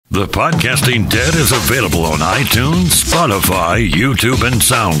The Podcasting Dead is available on iTunes, Spotify, YouTube, and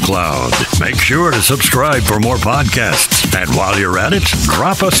SoundCloud. Make sure to subscribe for more podcasts. And while you're at it,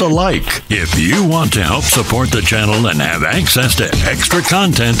 drop us a like. If you want to help support the channel and have access to extra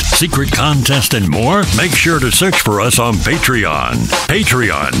content, secret contest, and more, make sure to search for us on Patreon.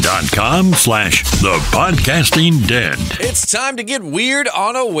 Patreon.com/ThePodcastingDead. It's time to get weird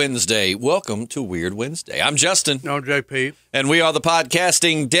on a Wednesday. Welcome to Weird Wednesday. I'm Justin. No, JP. And we are the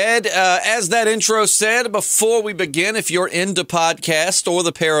Podcasting Dead. As that intro said, before we begin, if you're into podcasts or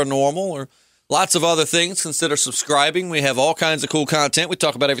the paranormal or lots of other things, consider subscribing. We have all kinds of cool content. We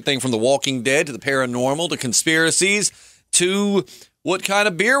talk about everything from The Walking Dead to the paranormal to conspiracies to what kind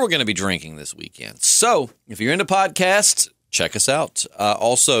of beer we're going to be drinking this weekend. So if you're into podcasts, check us out.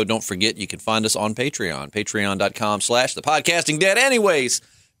 Also, don't forget you can find us on Patreon, patreon.com/thepodcastingdead. Anyways,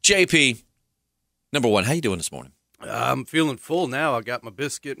 JP, number one, how you doing this morning? I'm feeling full now. I got my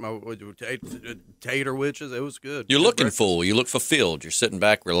biscuit, my tater witches. It was good. You're looking full. You look fulfilled. You're sitting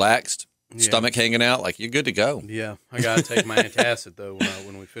back relaxed, stomach hanging out, like you're good to go. Yeah, I got to take my antacid, though,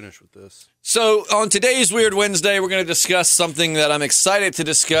 when we finish with this. So on today's Weird Wednesday, we're going to discuss something that I'm excited to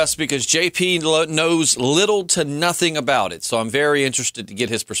discuss because JP knows little to nothing about it. So I'm very interested to get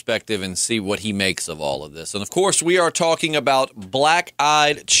his perspective and see what he makes of all of this. And, of course, we are talking about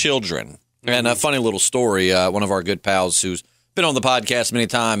black-eyed children. And a funny little story, one of our good pals who's been on the podcast many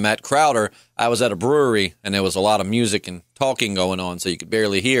times, Matt Crowder, I was at a brewery, and there was a lot of music and talking going on, so you could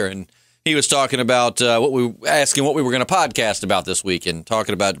barely hear. And he was talking about asking what we were going to podcast about this week and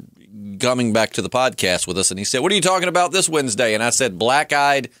talking about coming back to the podcast with us. And he said, what are you talking about this Wednesday? And I said,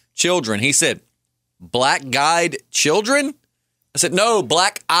 black-eyed children. He said, black-eyed children? I said, no,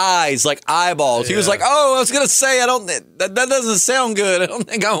 black eyes, like eyeballs. Yeah. He was like, oh, I was going to say, that doesn't sound good. I don't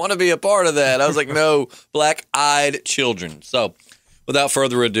think I want to be a part of that. I was like, no, black-eyed children. So without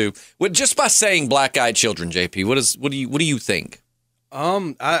further ado, just by saying black-eyed children, JP, what do you think?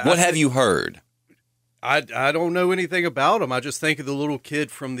 What have you heard? I don't know anything about them. I just think of the little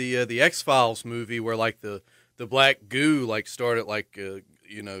kid from the X-Files movie where like the black goo like started like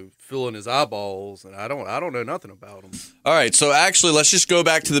filling his eyeballs, and I don't know nothing about them. All right, so actually, let's just go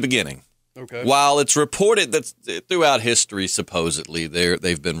back to the beginning. Okay. While it's reported that throughout history, supposedly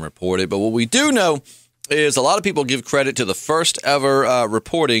they've been reported, but what we do know is a lot of people give credit to the first ever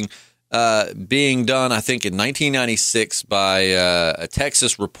reporting being done, I think, in 1996 by a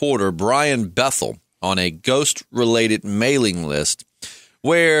Texas reporter, Brian Bethel, on a ghost-related mailing list,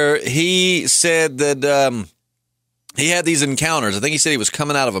 where he said that he had these encounters. I think he said he was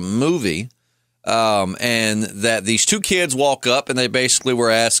coming out of a movie, and that these two kids walk up, and they basically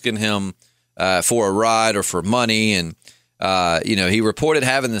were asking him for a ride or for money, and he reported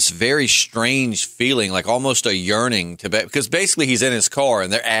having this very strange feeling, like almost a yearning because basically he's in his car,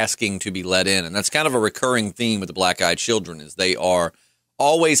 and they're asking to be let in, and that's kind of a recurring theme with the black-eyed children is they are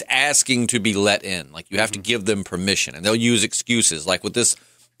always asking to be let in. Like you have to give them permission, and they'll use excuses, like with this.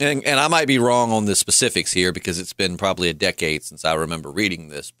 And I might be wrong on the specifics here because it's been probably a decade since I remember reading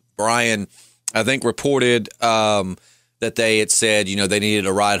this. Brian, I think, reported that they had said, they needed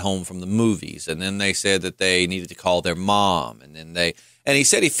a ride home from the movies. And then they said that they needed to call their mom. And he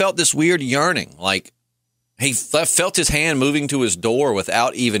said he felt this weird yearning, like he felt his hand moving to his door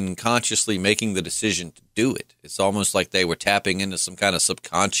without even consciously making the decision to do it. It's almost like they were tapping into some kind of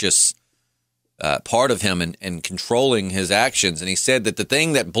subconscious part of him and controlling his actions. And he said that the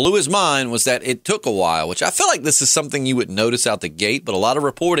thing that blew his mind was that it took a while, which I feel like this is something you would notice out the gate, but a lot of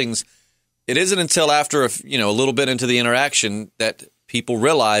reportings, it isn't until after a little bit into the interaction that people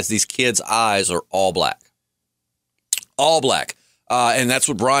realize these kids' eyes are all black. All black. And that's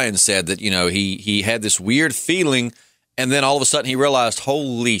what Brian said, that, he had this weird feeling, and then all of a sudden he realized,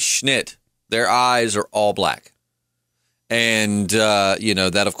 holy schnit, their eyes are all black. And,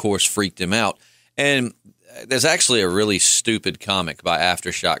 that, of course, freaked him out. And there's actually a really stupid comic by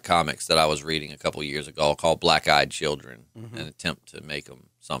Aftershock Comics that I was reading a couple years ago called Black-Eyed Children, an attempt to make them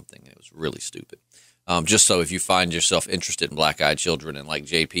something. It was really stupid. Just so if you find yourself interested in black-eyed children and like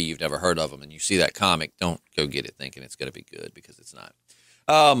JP, you've never heard of them, and you see that comic, don't go get it thinking it's going to be good because it's not.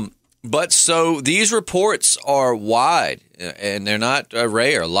 But so these reports are wide, and they're not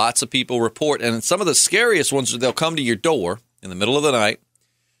rare. Lots of people report, and some of the scariest ones, they'll come to your door in the middle of the night,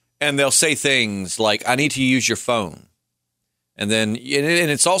 and they'll say things like, I need to use your phone. And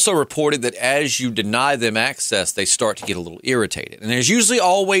it's also reported that as you deny them access, they start to get a little irritated. And there's usually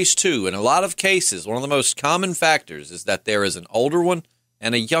always two. In a lot of cases, one of the most common factors is that there is an older one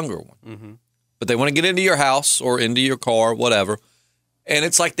and a younger one. Mm-hmm. But they want to get into your house or into your car, whatever. And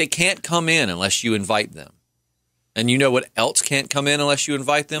it's like they can't come in unless you invite them. And you know what else can't come in unless you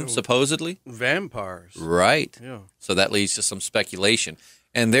invite them, supposedly? Vampires. Right. Yeah. So that leads to some speculation.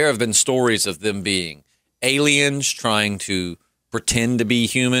 And there have been stories of them being aliens trying to pretend to be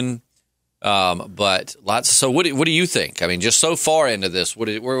human. But lots. So what do you think? I mean, just so far into this,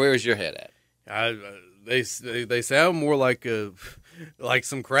 where is your head at? They sound more like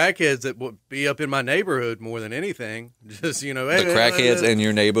some crackheads that would be up in my neighborhood more than anything. Just hey, the crackheads in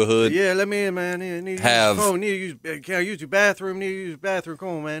your neighborhood. Yeah, let me in, man. Need to use can I use your bathroom? Need to use bathroom. Come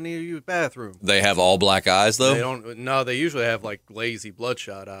on, man. Need to use bathroom. They have all black eyes though. They don't. No, they usually have like lazy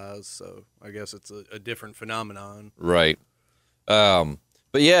bloodshot eyes. So I guess it's a different phenomenon. Right.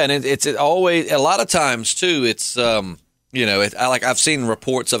 But yeah, and it's always a lot of times too. It's I've seen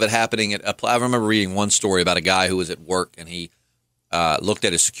reports of it happening at. I remember reading one story about a guy who was at work and he looked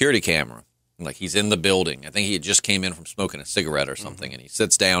at his security camera. Like he's in the building. I think he had just came in from smoking a cigarette or something, and he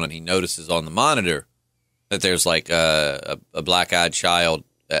sits down and he notices on the monitor that there's like a black-eyed child.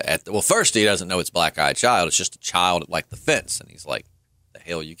 First he doesn't know it's black-eyed child. It's just a child at like the fence, and he's like, "The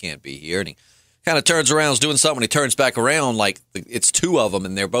hell, you can't be here." And he kind of turns around, is doing something. He turns back around, like it's two of them,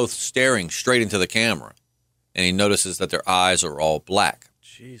 and they're both staring straight into the camera. And he notices that their eyes are all black.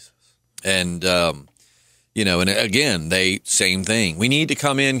 Jesus. And and again, same thing. We need to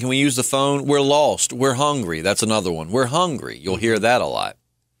come in. Can we use the phone? We're lost. We're hungry. That's another one. We're hungry. You'll hear that a lot.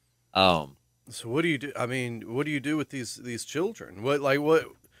 So what do you do? I mean, what do you do with these children? What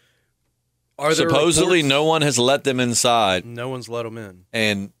are there supposedly reports? No one has let them inside. No one's let them in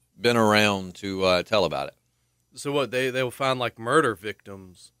and been around to tell about it. So what they'll find like murder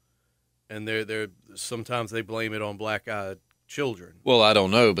victims, and they're sometimes they blame it on black-eyed children. Well, I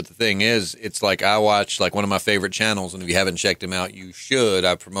don't know, but the thing is, it's like I watch like one of my favorite channels, and if you haven't checked him out, you should.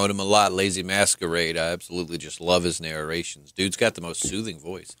 I promote him a lot, Lazy Masquerade. I absolutely just love his narrations. Dude's got the most soothing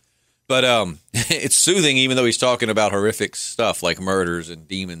voice. But it's soothing even though he's talking about horrific stuff like murders and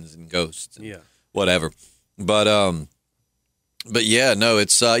demons and ghosts and whatever. But yeah, no,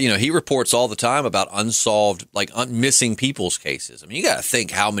 it's he reports all the time about unsolved missing people's cases. I mean, you got to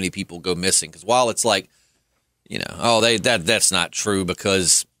think how many people go missing, because while it's like that's not true,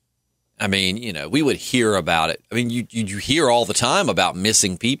 because I mean, we would hear about it. I mean, you hear all the time about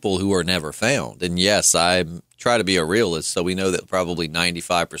missing people who are never found. And yes, I try to be a realist, so we know that probably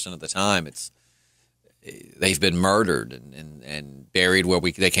 95% of the time they've been murdered and buried where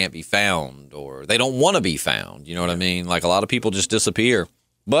they can't be found, or they don't want to be found. You know what I mean? Like a lot of people just disappear.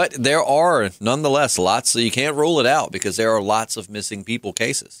 But there are nonetheless lots, so you can't rule it out, because there are lots of missing people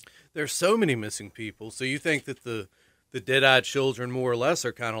cases. There's so many missing people. So you think that the dead-eyed children more or less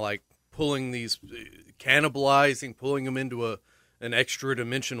are kind of like pulling these, cannibalizing, pulling them into an extra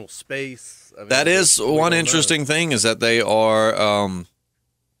dimensional space? I mean, that is one interesting thing, is that they are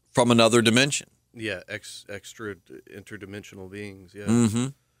from another dimension. Yeah, extra interdimensional beings. Yeah, mm-hmm.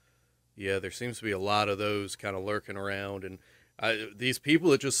 Yeah. There seems to be a lot of those kind of lurking around, and these people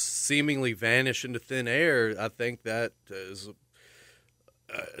that just seemingly vanish into thin air. I think that is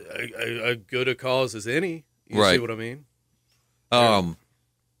a good a cause as any. You see what I mean?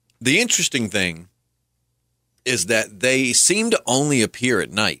 The interesting thing is that they seem to only appear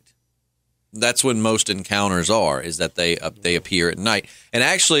at night. That's when most encounters are, is that they appear at night. And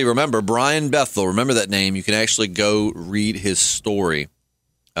actually, remember, Brian Bethel, remember that name. You can actually go read his story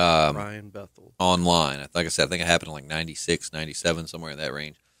Brian Bethel online. Like I said, I think it happened in like 96, 97, somewhere in that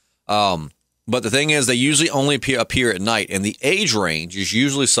range. But the thing is, they usually only appear at night, and the age range is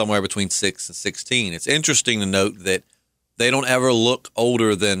usually somewhere between 6 and 16. It's interesting to note that they don't ever look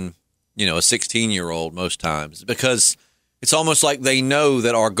older than, a 16-year-old most times, because it's almost like they know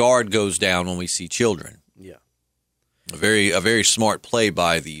that our guard goes down when we see children. Yeah. A very smart play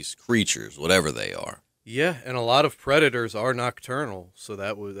by these creatures, whatever they are. Yeah, and a lot of predators are nocturnal, so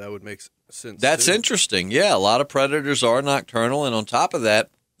that would make sense. That's too. Interesting. Yeah, a lot of predators are nocturnal, and on top of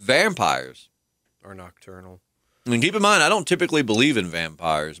that, vampires are nocturnal. I mean, keep in mind, I don't typically believe in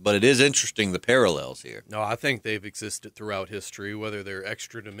vampires, but it is interesting the parallels here. No, I think they've existed throughout history, whether they're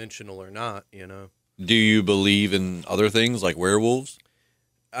extra-dimensional or not, Do you believe in other things like werewolves?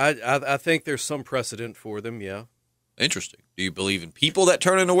 I think there's some precedent for them, yeah. Interesting. Do you believe in people that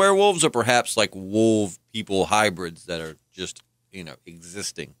turn into werewolves, or perhaps like wolf people hybrids that are just,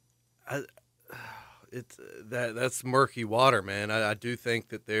 existing? That's murky water, man. I do think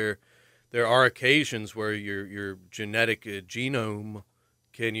that there are occasions where your genetic genome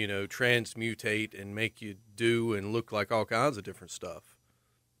can, transmutate and make you do and look like all kinds of different stuff.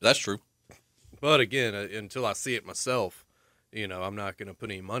 That's true. But again, until I see it myself, I'm not going to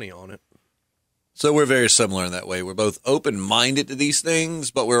put any money on it. So we're very similar in that way. We're both open-minded to these things,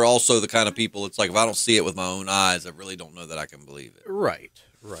 but we're also the kind of people, it's like if I don't see it with my own eyes, I really don't know that I can believe it. Right.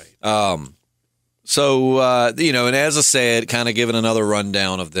 So, and as I said, kind of giving another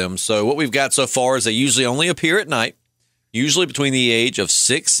rundown of them. So what we've got so far is they usually only appear at night, usually between the age of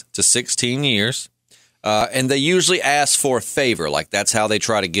 6 to 16 years. And they usually ask for a favor. Like that's how they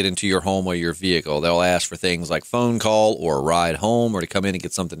try to get into your home or your vehicle. They'll ask for things like phone call or a ride home or to come in and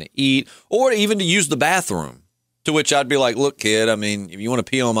get something to eat or even to use the bathroom. To which I'd be like, look, kid, I mean, if you want to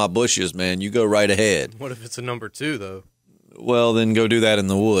pee on my bushes, man, you go right ahead. What if it's a number 2, though? Well, then go do that in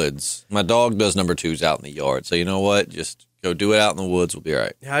the woods. My dog does number 2s out in the yard. So you know what? Just go do it out in the woods. We'll be all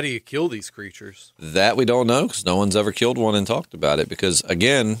right. How do you kill these creatures? That we don't know because no one's ever killed one and talked about it because,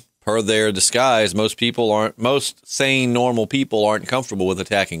 again, per their disguise, most sane, normal people aren't comfortable with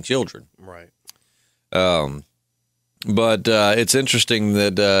attacking children. Right. But it's interesting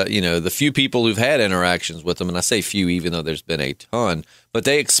that, the few people who've had interactions with them, and I say few even though there's been a ton, but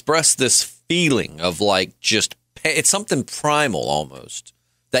they express this feeling of like it's something primal almost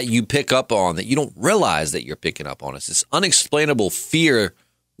that you pick up on that you don't realize that you're picking up on. It's this unexplainable fear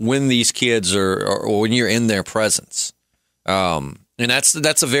when these kids or when you're in their presence. And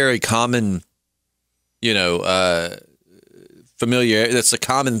that's a very common, familiar. That's a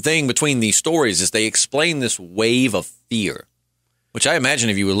common thing between these stories is they explain this wave of fear, which I imagine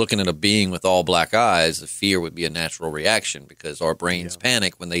if you were looking at a being with all black eyes, the fear would be a natural reaction because our brains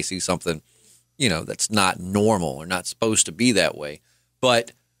panic when they see something, that's not normal or not supposed to be that way.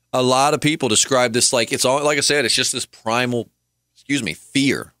 But a lot of people describe this like it's all, like I said, it's just this primal,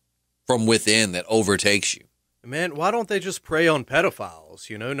 fear from within that overtakes you. Man, why don't they just prey on pedophiles?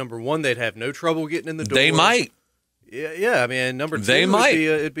 Number 1, they'd have no trouble getting in the door. They might. Yeah. I mean, number 2, they might.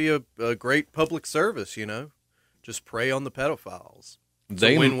 It'd be a great public service. Just prey on the pedophiles. It's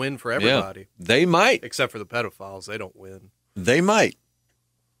a win-win for everybody. Yeah, they might, except for the pedophiles. They don't win. They might.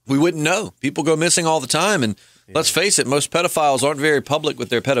 We wouldn't know. People go missing all the time, and let's face it, most pedophiles aren't very public with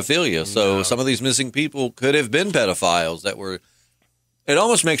their pedophilia. So some of these missing people could have been pedophiles that were. It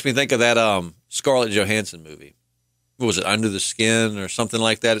almost makes me think of that Scarlett Johansson movie. What was it, Under the Skin or something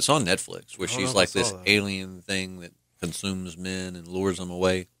like that? It's on Netflix, where she's like this alien thing that consumes men and lures them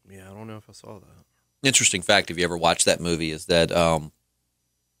away. Yeah, I don't know if I saw that. Interesting fact, if you ever watched that movie, is that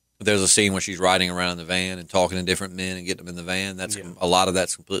there's a scene where she's riding around in the van and talking to different men and getting them in the van. A lot of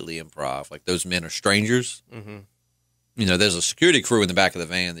that's completely improv. Like those men are strangers. Mm-hmm. There's a security crew in the back of the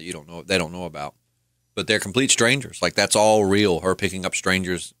van that they don't know about. But they're complete strangers. Like, that's all real, her picking up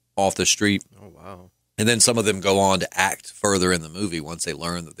strangers off the street. Oh, wow. And then some of them go on to act further in the movie once they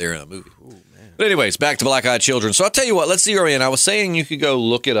learn that they're in a movie. Ooh, man. But anyways, back to Black Eyed Children. So I'll tell you what, let's zero in. I was saying you could go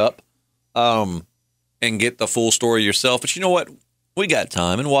look it up and get the full story yourself. But you know what? We got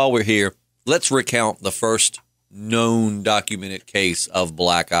time. And while we're here, let's recount the first known documented case of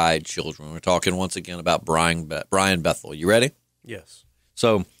Black Eyed Children. We're talking once again about Brian Bethel. You ready? Yes.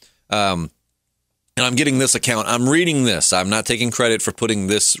 So, and I'm getting this account. I'm reading this. I'm not taking credit for putting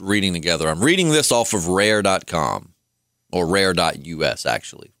this reading together. I'm reading this off of rare.com or rare.us,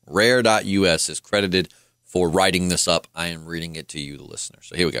 actually. Rare.us is credited for writing this up. I am reading it to you, the listener.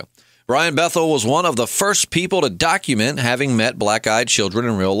 So here we go. Brian Bethel was one of the first people to document having met black-eyed children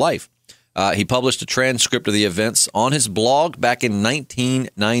in real life. He published a transcript of the events on his blog back in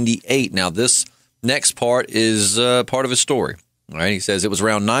 1998. Now, this next part is part of his story. All right, he says it was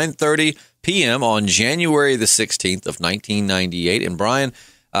around 9:30 p.m. on January the 16th of 1998, and Brian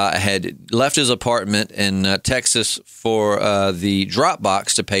had left his apartment in Texas for the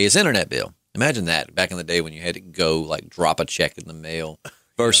Dropbox to pay his internet bill. Imagine that, back in the day when you had to go, like, drop a check in the mail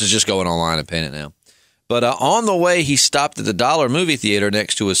versus just going online and paying it now. But on the way, he stopped at the Dollar movie theater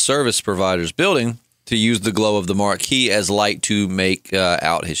next to his service provider's building to use the glow of the marquee as light to make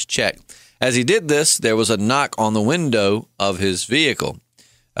out his check. As he did this, there was a knock on the window of his vehicle,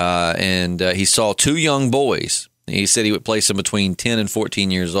 and he saw two young boys. He said he would place them between 10 and 14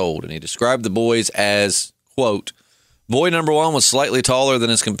 years old, and he described the boys as, quote, boy number one was slightly taller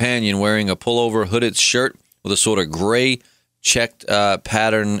than his companion, wearing a pullover hooded shirt with a sort of gray checked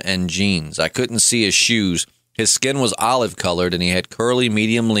pattern and jeans. I couldn't see his shoes. His skin was olive-colored, and he had curly,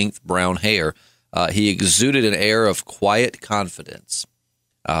 medium-length brown hair. He exuded an air of quiet confidence.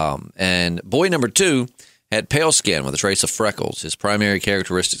 And boy number two had pale skin with a trace of freckles. His primary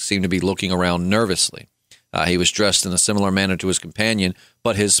characteristics seemed to be looking around nervously. He was dressed in a similar manner to his companion,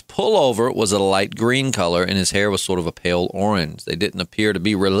 but his pullover was a light green color, and his hair was sort of a pale orange. They didn't appear to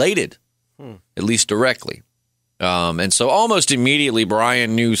be related, at least directly. And so almost immediately,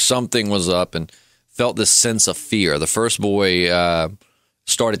 Brian knew something was up and felt this sense of fear. The first boy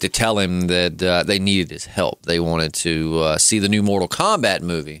started to tell him that they needed his help. They wanted to see the new Mortal Kombat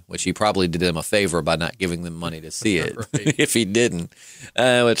movie, which he probably did them a favor by not giving them money to see it Right. if he didn't,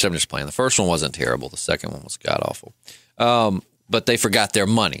 which I'm just playing. The first one wasn't terrible. The second one was god-awful. But they forgot their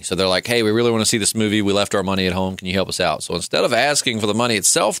money. So they're like, hey, we really want to see this movie. We left our money at home. Can you help us out? So instead of asking for the money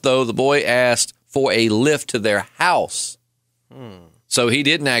itself, though, the boy asked for a lift to their house. So he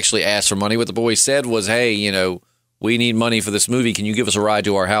didn't actually ask for money. What the boy said was, hey, you know, we need money for this movie. Can you give us a ride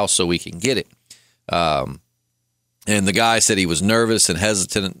to our house so we can get it? And the guy said he was nervous and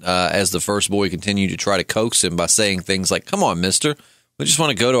hesitant as the first boy continued to try to coax him by saying things like, come on, mister. We just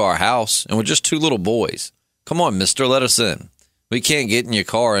want to go to our house, and we're just two little boys. Come on, mister, let us in. We can't get in your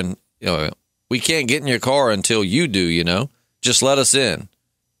car, and we can't get in your car until you do, you know. Just let us in,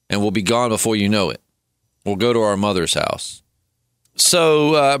 and we'll be gone before you know it. We'll go to our mother's house.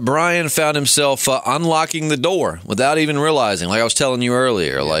 So Brian found himself unlocking the door without even realizing, like I was telling you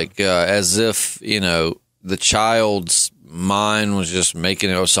earlier, like as if, you know, the child's mind was just making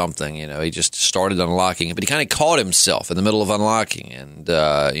it or something. You know, he just started unlocking it, but he kind of caught himself in the middle of unlocking. And,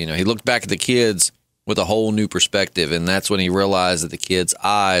 you know, he looked back at the kids with a whole new perspective. And that's when he realized that the kids'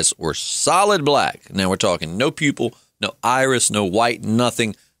 eyes were solid black. Now we're talking no pupil, no iris, no white,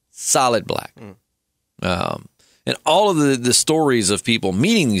 nothing, solid black. And all of the stories of people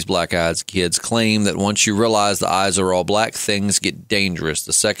meeting these black-eyed kids claim that once you realize the eyes are all black, things get dangerous.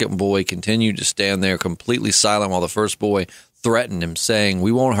 The second boy continued to stand there completely silent while the first boy threatened him, saying,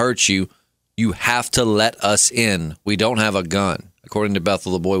 we won't hurt you. You have to let us in. We don't have a gun. According to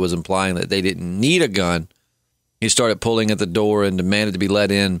Bethel, the boy was implying that they didn't need a gun. He started pulling at the door and demanded to be let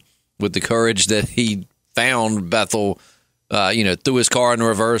in. With the courage that he found, Bethel, threw his car in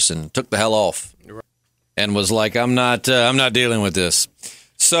reverse and took the hell off. And was like, I'm not dealing with this.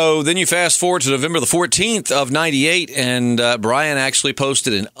 So then you fast forward to November the 14th of 98, and Brian actually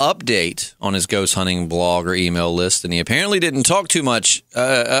posted an update on his ghost hunting blog or email list, and he apparently didn't talk too much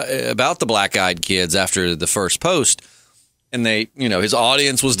about the black-eyed kids after the first post. And they, you know, his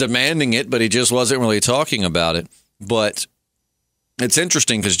audience was demanding it, but he just wasn't really talking about it. But it's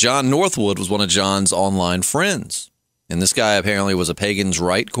interesting because John Northwood was one of John's online friends. And this guy apparently was a pagans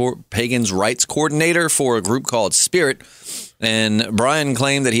rights coordinator for a group called Spirit. And Brian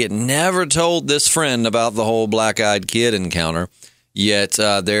claimed that he had never told this friend about the whole black-eyed kid encounter. Yet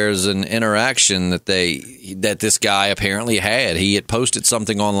there's an interaction that this guy apparently had. He had posted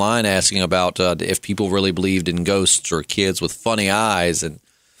something online asking about if people really believed in ghosts or kids with funny eyes. And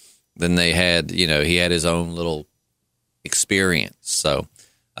then they had, you know, he had his own little experience. So.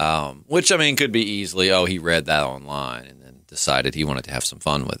 Which, I mean, could be easily, he read that online and then decided he wanted to have some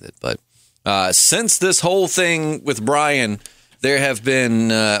fun with it. But since this whole thing with Brian, there have been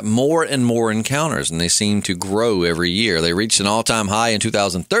more and more encounters, and they seem to grow every year. They reached an all-time high in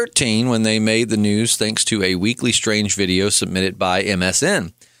 2013 when they made the news thanks to a weekly strange video submitted by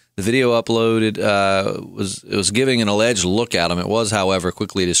MSN. The video uploaded was giving an alleged look at him. It was, however,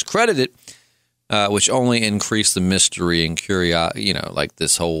 quickly discredited. Which only increased the mystery and curiosity, you know, like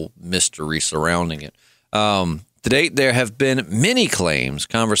this whole mystery surrounding it. To date, there have been many claims,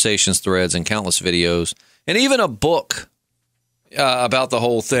 conversations, threads, and countless videos, and even a book about the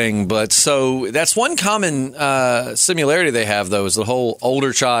whole thing. But so that's one common similarity they have, though, is the whole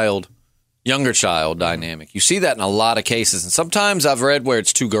older child, younger child dynamic. You see that in a lot of cases. And sometimes I've read where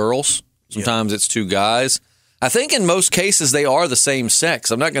it's two girls, sometimes it's two guys. I think in most cases they are the same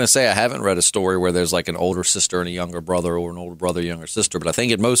sex. I'm not going to say I haven't read a story where there's like an older sister and a younger brother or an older brother, younger sister, but I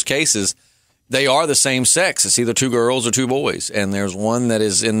think in most cases they are the same sex. It's either two girls or two boys, and there's one that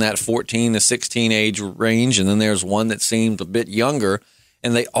is in that 14 to 16 age range, and then there's one that seems a bit younger,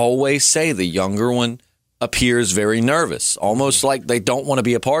 and they always say the younger one appears very nervous, almost like they don't want to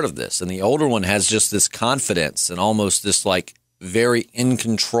be a part of this, and the older one has just this confidence and almost this like very in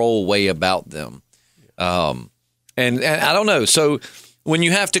control way about them. And I don't know. So when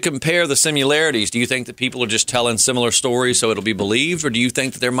you have to compare the similarities, do you think that people are just telling similar stories so it'll be believed? Or do you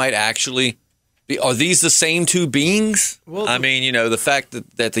think that there might actually be, are these the same two beings? Well, I mean, you know, the fact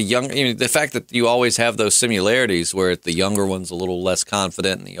that the fact that you always have those similarities where the younger one's a little less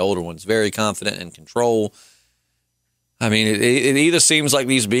confident and the older one's very confident and in control. I mean, it either seems like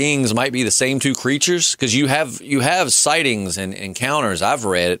these beings might be the same two creatures because you have sightings and encounters I've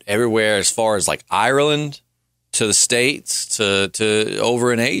read everywhere as far as like Ireland to the States to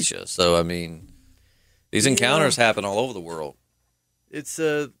over in Asia. So, I mean, these encounters happen all over the world. It's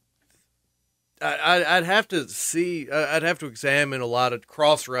I'd have to see. I'd have to examine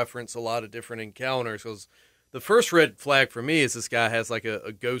cross-reference a lot of different encounters because the first red flag for me is this guy has like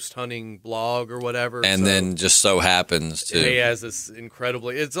a ghost hunting blog or whatever. And then just so happens to. He has this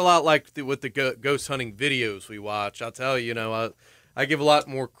incredibly, it's a lot like with the ghost hunting videos we watch. I'll tell you, I give a lot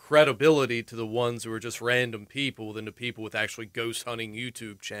more credibility to the ones who are just random people than the people with actually ghost hunting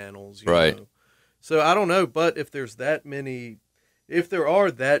YouTube channels. You right. know? So I don't know, but if there are that many,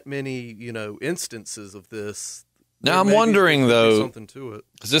 instances of this. Now I'm wondering though, something to it.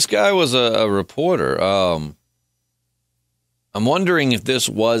 Because this guy was a reporter. I'm wondering if this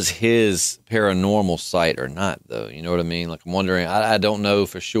was his paranormal site or not, though. You know what I mean? Like, I'm wondering, I don't know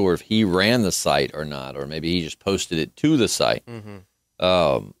for sure if he ran the site or not, or maybe he just posted it to the site.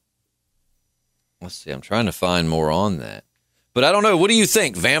 Mm-hmm. Let's see. I'm trying to find more on that. But I don't know. What do you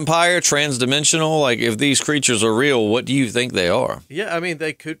think? Vampire, transdimensional? Like, if these creatures are real, what do you think they are? Yeah, I mean,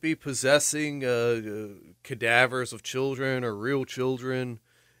 they could be possessing cadavers of children or real children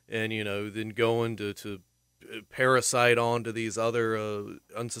and, then going to parasite onto these other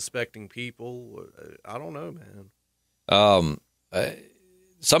unsuspecting people. I don't know, man.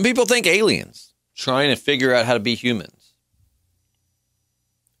 Some people think aliens trying to figure out how to be humans.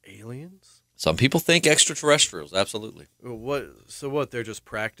 Aliens? Some people think extraterrestrials. Absolutely. So what? They're just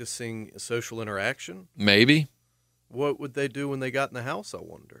practicing social interaction? Maybe. What would they do when they got in the house, I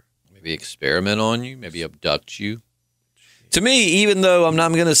wonder? Maybe experiment on you. Maybe abduct you. To me, even though I'm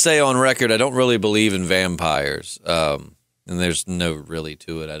not going to say on record, I don't really believe in vampires. And there's no really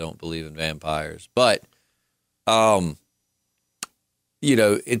to it. I don't believe in vampires. But, to me,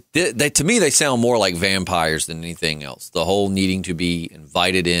 they sound more like vampires than anything else. The whole needing to be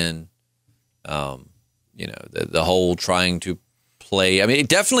invited in, the whole trying to play. I mean, it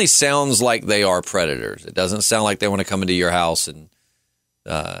definitely sounds like they are predators. It doesn't sound like they want to come into your house and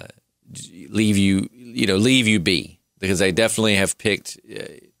leave you be. Because they definitely have picked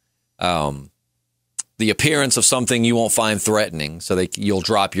the appearance of something you won't find threatening, so you'll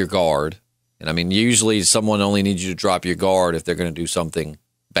drop your guard. And I mean, usually someone only needs you to drop your guard if they're going to do something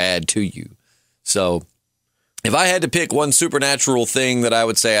bad to you. So if I had to pick one supernatural thing that I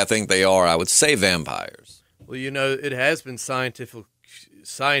would say I think they are, I would say vampires. Well, it has been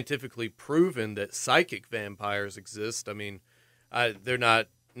scientifically proven that psychic vampires exist. I mean, they're not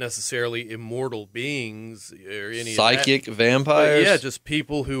necessarily immortal beings or any psychic vampires. But yeah, just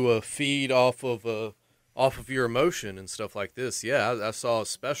people who feed off of your emotion and stuff like this. Yeah, I saw a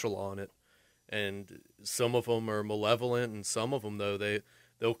special on it, and some of them are malevolent, and some of them though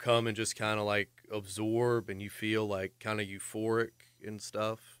they'll come and just kind of like absorb, and you feel like kind of euphoric and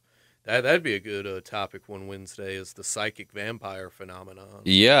stuff. That'd be a good topic one Wednesday, is the psychic vampire phenomenon.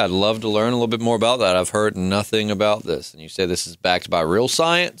 Yeah, I'd love to learn a little bit more about that. I've heard nothing about this. And you say this is backed by real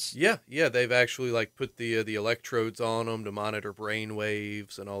science? Yeah, they've actually like put the electrodes on them to monitor brain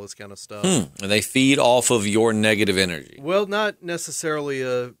waves and all this kind of stuff. And they feed off of your negative energy. Well, not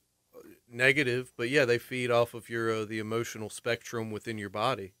necessarily negative, but yeah, they feed off of your the emotional spectrum within your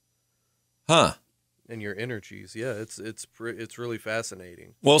body. Huh. And your energies. Yeah, it's really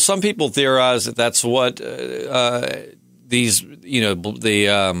fascinating. Well, some people theorize that that's what these,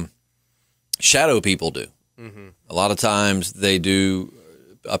 the shadow people do. Mm-hmm. A lot of times they do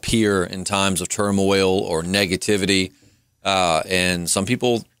appear in times of turmoil or negativity, and some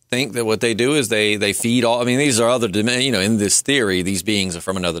people think that what they do is they feed all. I mean, these are other in this theory, these beings are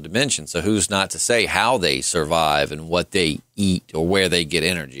from another dimension. So who's not to say how they survive and what they eat or where they get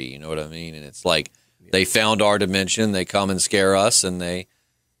energy? You know what I mean? And it's like, they found our dimension. They come and scare us, and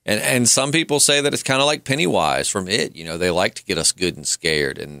and some people say that it's kind of like Pennywise from It. They like to get us good and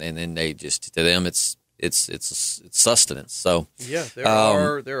scared, and then they just, to them it's sustenance. So yeah,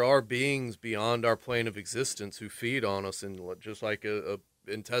 there are beings beyond our plane of existence who feed on us, and just like a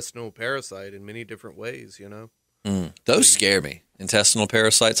intestinal parasite in many different ways. Those scare me. Intestinal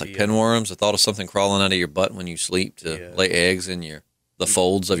parasites like pinworms. The thought of something crawling out of your butt when you sleep to lay eggs in the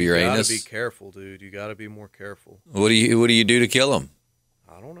folds of your anus. You gotta be careful, dude. You gotta be more careful. What do you do to kill them?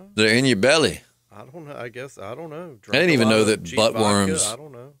 I don't know. They're in your belly. I don't know. I guess I don't know. I didn't even know that butt worms. I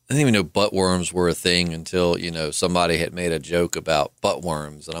don't know. I didn't even know butt worms were a thing until somebody had made a joke about butt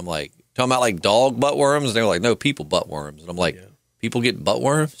worms, and I'm like, talking about like dog butt worms. And they were like, no, people butt worms, and I'm like, people get butt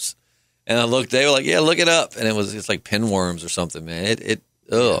worms. And I looked. They were like, yeah, look it up, and it's like pinworms or something, man.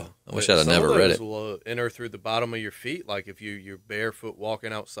 I wish I'd have never read it. Some of those will enter through the bottom of your feet, like if you're barefoot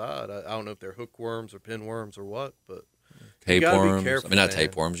walking outside. I don't know if they're hookworms or pinworms or what, but tapeworms. Careful, I mean, not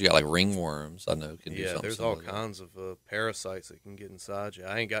tapeworms. You got like ringworms. I know can do something. Yeah, there's all kinds of parasites that can get inside you.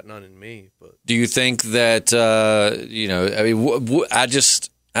 I ain't got none in me, but do you think that I mean,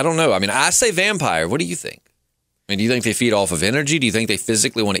 I don't know. I mean, I say vampire. What do you think? I mean, do you think they feed off of energy? Do you think they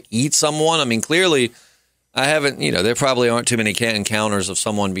physically want to eat someone? I mean, clearly, I haven't, there probably aren't too many encounters of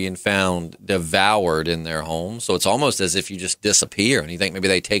someone being found devoured in their home. So it's almost as if you just disappear and you think maybe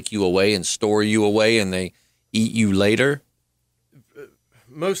they take you away and store you away and they eat you later.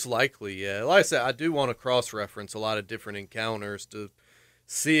 Most likely, yeah. Like I said, I do want to cross-reference a lot of different encounters to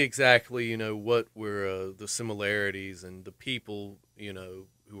see exactly, what were the similarities and the people,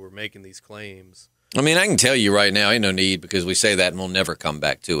 who were making these claims. I mean, I can tell you right now, ain't no need because we say that and we'll never come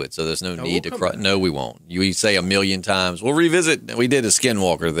back to it. So there's no need to. No, we won't. We say a million times. We'll revisit. We did a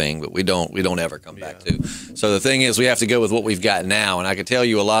Skinwalker thing, but we don't ever come back to. So the thing is, we have to go with what we've got now. And I can tell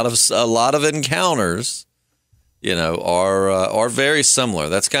you a lot of encounters, are very similar.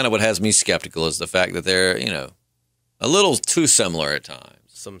 That's kind of what has me skeptical is the fact that they're, a little too similar at times.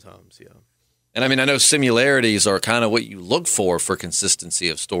 Sometimes, yeah. And I mean, I know similarities are kind of what you look for consistency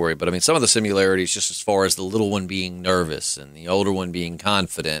of story, but I mean, some of the similarities just as far as the little one being nervous and the older one being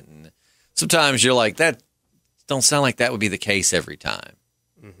confident. And sometimes you're like, that don't sound like that would be the case every time.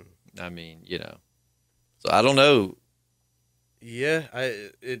 Mm-hmm. I mean, so I don't know. Yeah,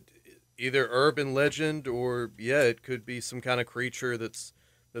 it either urban legend or, it could be some kind of creature that's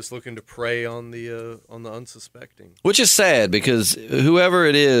looking to prey on the unsuspecting. Which is sad because whoever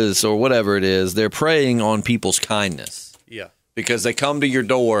it is or whatever it is, they're preying on people's kindness. Yeah. Because they come to your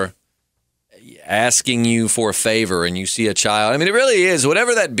door asking you for a favor and you see a child. I mean, it really is.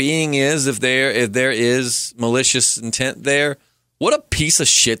 Whatever that being is, if there is malicious intent there, what a piece of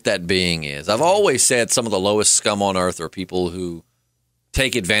shit that being is. I've always said some of the lowest scum on earth are people who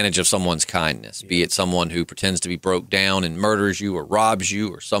take advantage of someone's kindness, be it someone who pretends to be broke down and murders you or robs you,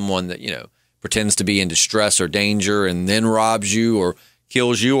 or someone that, pretends to be in distress or danger and then robs you or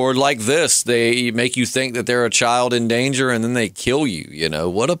kills you, or like this, they make you think that they're a child in danger and then they kill you,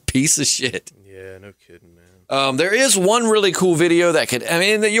 What a piece of shit. Yeah, no kidding, man. There is one really cool video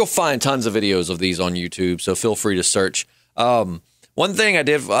you'll find tons of videos of these on YouTube, so feel free to search. One thing I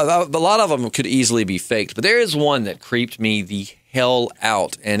did, a lot of them could easily be faked, but there is one that creeped me the hell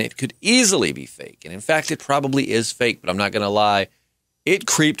out, and it could easily be fake. And in fact, it probably is fake, but I'm not going to lie. It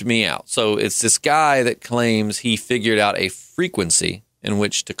creeped me out. So it's this guy that claims he figured out a frequency in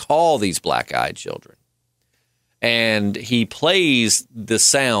which to call these black-eyed children. And he plays the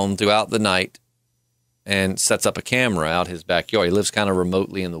sound throughout the night and sets up a camera out his backyard. He lives kind of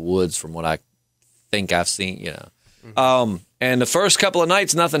remotely in the woods from what I think I've seen, Mm-hmm. And the first couple of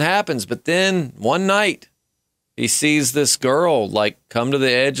nights, nothing happens. But then one night, he sees this girl come to the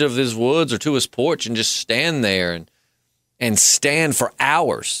edge of his woods or to his porch and just stand there and stand for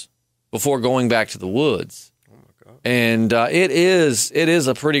hours before going back to the woods. Oh my God. And it is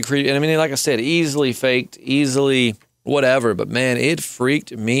a pretty creepy. And I mean, like I said, easily faked, easily whatever. But man, it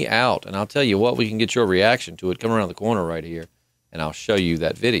freaked me out. And I'll tell you what, we can get your reaction to it. Come around the corner right here, and I'll show you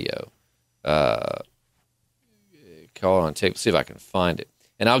that video. Call on tape. See if I can find it.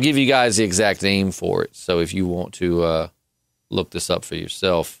 And I'll give you guys the exact name for it. So if you want to look this up for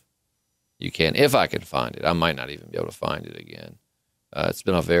yourself, you can. If I can find it. I might not even be able to find it again. It's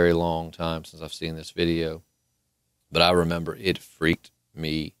been a very long time since I've seen this video. But I remember it freaked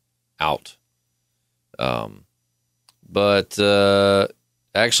me out. But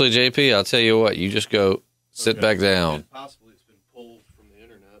actually, JP, I'll tell you what. You just go sit back down. Possibly it's been pulled from the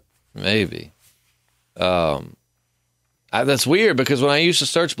internet. Maybe. That's weird because when I used to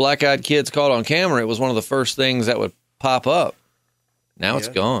search black-eyed kids caught on camera, it was one of the first things that would pop up. Now it's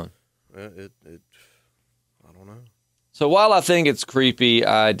gone. I don't know. So while I think it's creepy,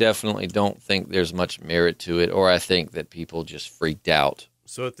 I definitely don't think there's much merit to it, or I think that people just freaked out.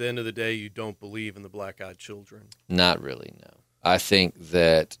 So at the end of the day, you don't believe in the black-eyed children? Not really, no. I think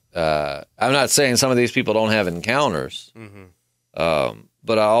that I'm not saying some of these people don't have encounters,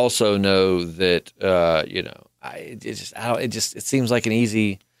 but I also know that it seems like an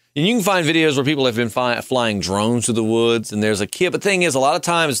easy. And you can find videos where people have been flying drones through the woods, and there's a kid. But the thing is, a lot of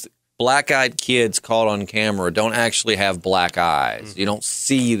times, black-eyed kids caught on camera don't actually have black eyes. Mm-hmm. You don't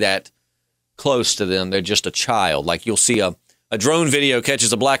see that close to them. They're just a child. Like you'll see a drone video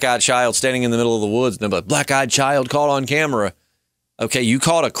catches a black-eyed child standing in the middle of the woods, and they're like, black-eyed child caught on camera. Okay, you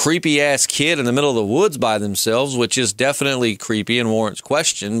caught a creepy-ass kid in the middle of the woods by themselves, which is definitely creepy and warrants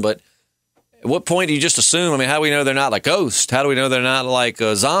question, but at what point do you just assume? I mean, how do we know they're not like ghost? How do we know they're not like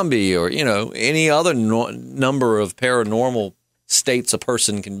a zombie or, any other number of paranormal states a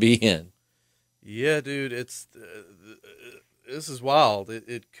person can be in? Yeah, dude, it's this is wild.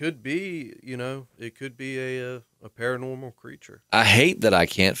 It could be, it could be a paranormal creature. I hate that I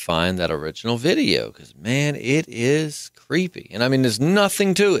can't find that original video because, man, it is creepy. And I mean, there's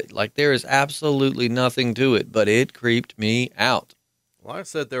nothing to it. Like, there is absolutely nothing to it, but it creeped me out. Like I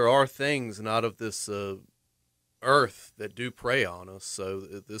said, there are things not of this Earth that do prey on us. So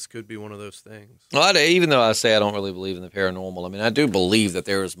this could be one of those things. Well, even though I say I don't really believe in the paranormal, I mean, I do believe that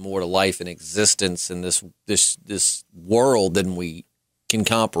there is more to life and existence in this world than we can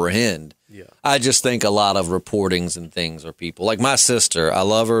comprehend. Yeah. I just think a lot of reportings and things are people. Like my sister, I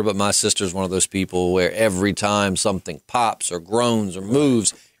love her, but my sister's one of those people where every time something pops or groans or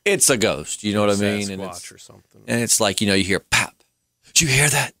moves, it's a ghost. You know what I mean? And Sasquatch or something. And it's like, you hear pop. Did you hear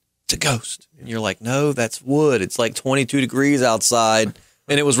that? It's a ghost. And you're like, no, that's wood. It's like 22 degrees outside,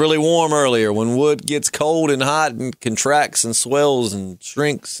 and it was really warm earlier. When wood gets cold and hot and contracts and swells and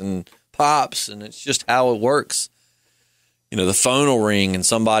shrinks and pops, and it's just how it works. The phone will ring and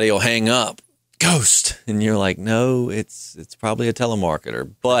somebody will hang up. Ghost. And you're like, no, it's probably a telemarketer.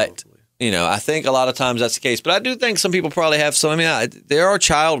 But, I think a lot of times that's the case. But I do think some people probably have some. I mean, there are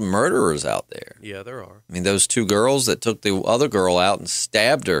child murderers out there. Yeah, there are. I mean, those two girls that took the other girl out and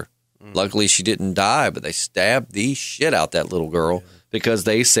stabbed her. Luckily, she didn't die, but they stabbed the shit out that little girl because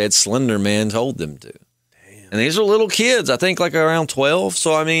they said Slender Man told them to. And these are little kids, I think like around 12.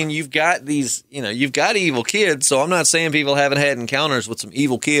 So, I mean, you've got these, you've got evil kids. So I'm not saying people haven't had encounters with some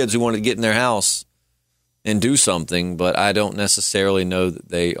evil kids who wanted to get in their house and do something, but I don't necessarily know that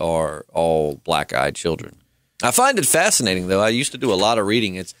they are all black-eyed children. I find it fascinating, though. I used to do a lot of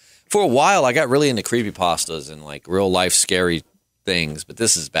reading. For a while, I got really into creepypastas and like real-life scary things, but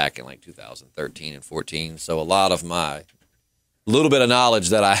this is back in like 2013 and 14. So a lot of my little bit of knowledge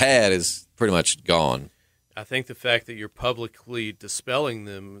that I had is pretty much gone. I think the fact that you're publicly dispelling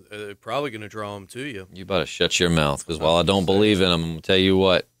them probably going to draw them to you. You better shut your mouth, because while I don't believe in them, I'm going to tell you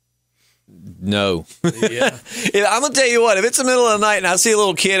what, no. Yeah. I'm going to tell you what, if it's the middle of the night and I see a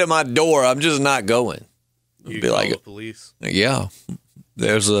little kid at my door, I'm just not going. You be call like, the police. Yeah,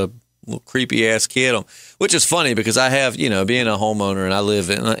 there's a little creepy-ass kid, which is funny because I have, being a homeowner, and I live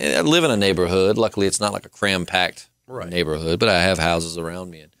in a neighborhood. Luckily, it's not like a cram-packed neighborhood, but I have houses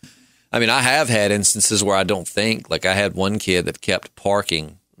around me, and I mean, I have had instances where I don't think. Like, I had one kid that kept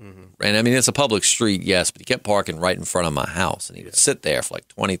parking. And, I mean, it's a public street, yes, but he kept parking right in front of my house. And he would sit there for like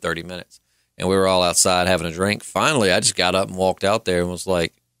 20, 30 minutes. And we were all outside having a drink. Finally, I just got up and walked out there and was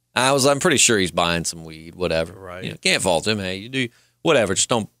like, I'm pretty sure he's buying some weed, whatever. Right. Can't fault him. Hey, you do whatever. Just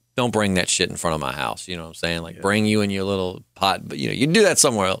don't bring that shit in front of my house. You know what I'm saying? Like, bring you and your little pot. But, you do that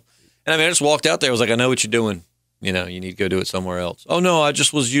somewhere else. And, I mean, I just walked out there. I was like, I know what you're doing. You need to go do it somewhere else. Oh, no, I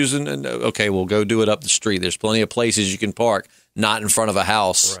just was using, okay, well, go do it up the street. There's plenty of places you can park, not in front of a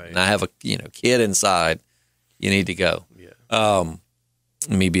house. Right. And I have a kid inside. You need to go. Yeah.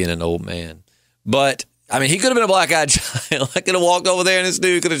 Me being an old man. But, I mean, he could have been a black-eyed child. I could have walked over there and this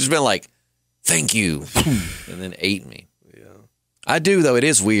dude could have just been like, thank you, and then ate me. Yeah. I do, though. It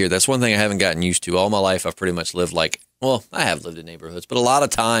is weird. That's one thing I haven't gotten used to. All my life, I've pretty much lived I have lived in neighborhoods, but a lot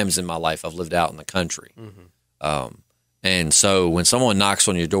of times in my life, I've lived out in the country. Mm-hmm. And so when someone knocks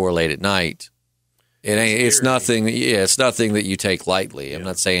on your door late at night, it's nothing. Yeah, it's nothing that you take lightly. I'm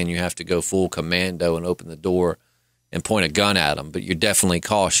not saying you have to go full commando and open the door and point a gun at them, but you're definitely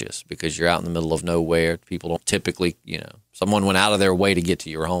cautious because you're out in the middle of nowhere. People don't typically, someone went out of their way to get to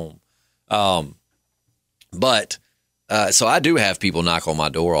your home. So I do have people knock on my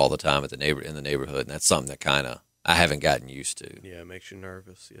door all the time in the neighborhood, and that's something that I haven't gotten used to. Yeah, it makes you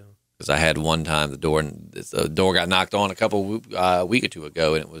nervous. Yeah. Because I had one time the door got knocked on a week or two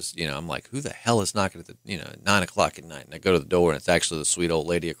ago, and it was, I'm like, who the hell is knocking at the, 9 o'clock at night? And I go to the door, and it's actually the sweet old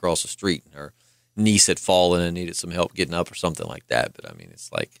lady across the street, and her niece had fallen and needed some help getting up or something like that. But I mean,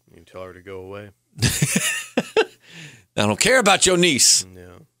 it's like, you can tell her to go away. I don't care about your niece.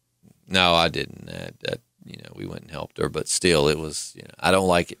 No, I didn't. We went and helped her, but still, it was, I don't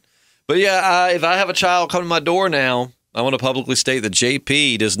like it. But yeah, if I have a child come to my door now, I want to publicly state that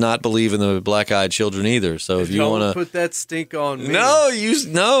JP does not believe in the black-eyed children either. So if you want to put that stink on me, no,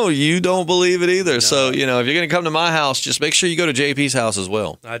 you don't believe it either. No. So if you're going to come to my house, just make sure you go to JP's house as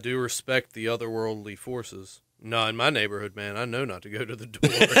well. I do respect the otherworldly forces. No, in my neighborhood, man, I know not to go to the door.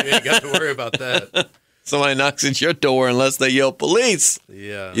 You ain't got to worry about that. Somebody knocks at your door unless they yell police.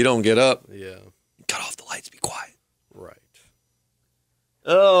 Yeah, you don't get up. Yeah, cut off the lights. Be quiet. Right.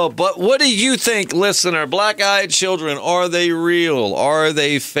 Oh, but what do you think, listener? Black-eyed children, are they real? Are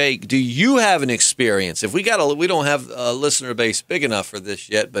they fake? Do you have an experience? If we don't have a listener base big enough for this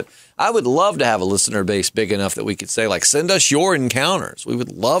yet, but I would love to have a listener base big enough that we could say, like, send us your encounters. We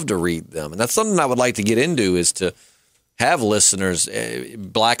would love to read them. And that's something I would like to get into, is to have listeners,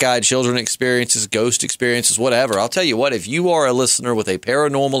 black-eyed children experiences, ghost experiences, whatever. I'll tell you what, if you are a listener with a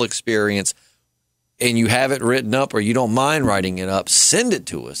paranormal experience and you have it written up or you don't mind writing it up, send it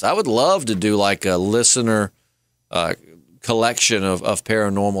to us. I would love to do like a listener collection of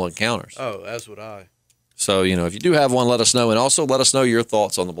paranormal encounters. Oh, as would I. So, if you do have one, let us know. And also let us know your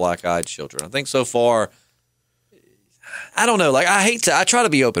thoughts on the black-eyed children. I think so far, I don't know. Like, I try to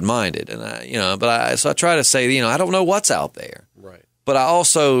be open-minded. And, so I try to say, I don't know what's out there. Right. But I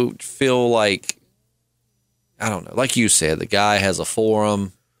also feel like, I don't know, like you said, the guy has a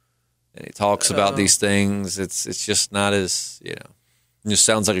forum and he talks about these things. It's just not as, it just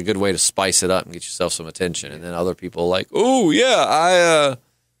sounds like a good way to spice it up and get yourself some attention. And then other people are like, oh, yeah,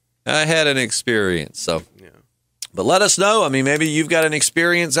 I had an experience. So, but let us know. I mean, maybe you've got an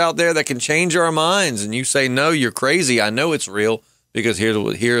experience out there that can change our minds and you say, no, you're crazy. I know it's real because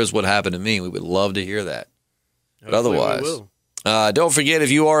here's what happened to me. We would love to hear that. But otherwise, don't forget,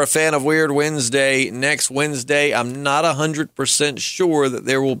 if you are a fan of Weird Wednesday, next Wednesday, I'm not 100% sure that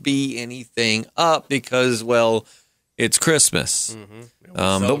there will be anything up because, well, it's Christmas.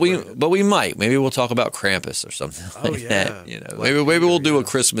 Mm-hmm. But we might. Maybe we'll talk about Krampus or something like that. Maybe we'll do a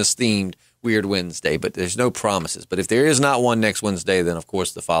Christmas themed Weird Wednesday, but there's no promises. But if there is not one next Wednesday, then of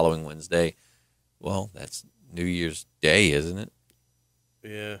course the following Wednesday, well, that's New Year's Day, isn't it?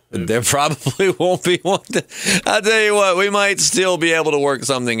 Yeah. There probably won't be one. I'll tell you what, we might still be able to work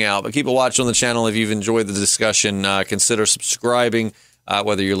something out. But keep a watch on the channel if you've enjoyed the discussion. Consider subscribing,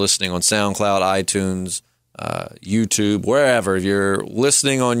 whether you're listening on SoundCloud, iTunes, YouTube, wherever. If you're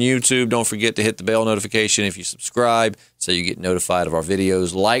listening on YouTube, don't forget to hit the bell notification if you subscribe so you get notified of our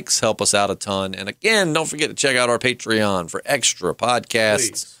videos. Likes help us out a ton. And again, don't forget to check out our Patreon for extra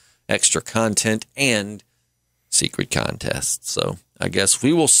podcasts, extra content, and secret contests. So I guess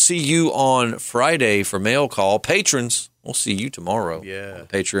we will see you on Friday for Mail Call. Patrons, we'll see you tomorrow on the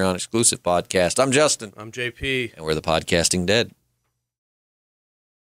Patreon exclusive podcast. I'm Justin. I'm JP. And we're the Podcasting Dead.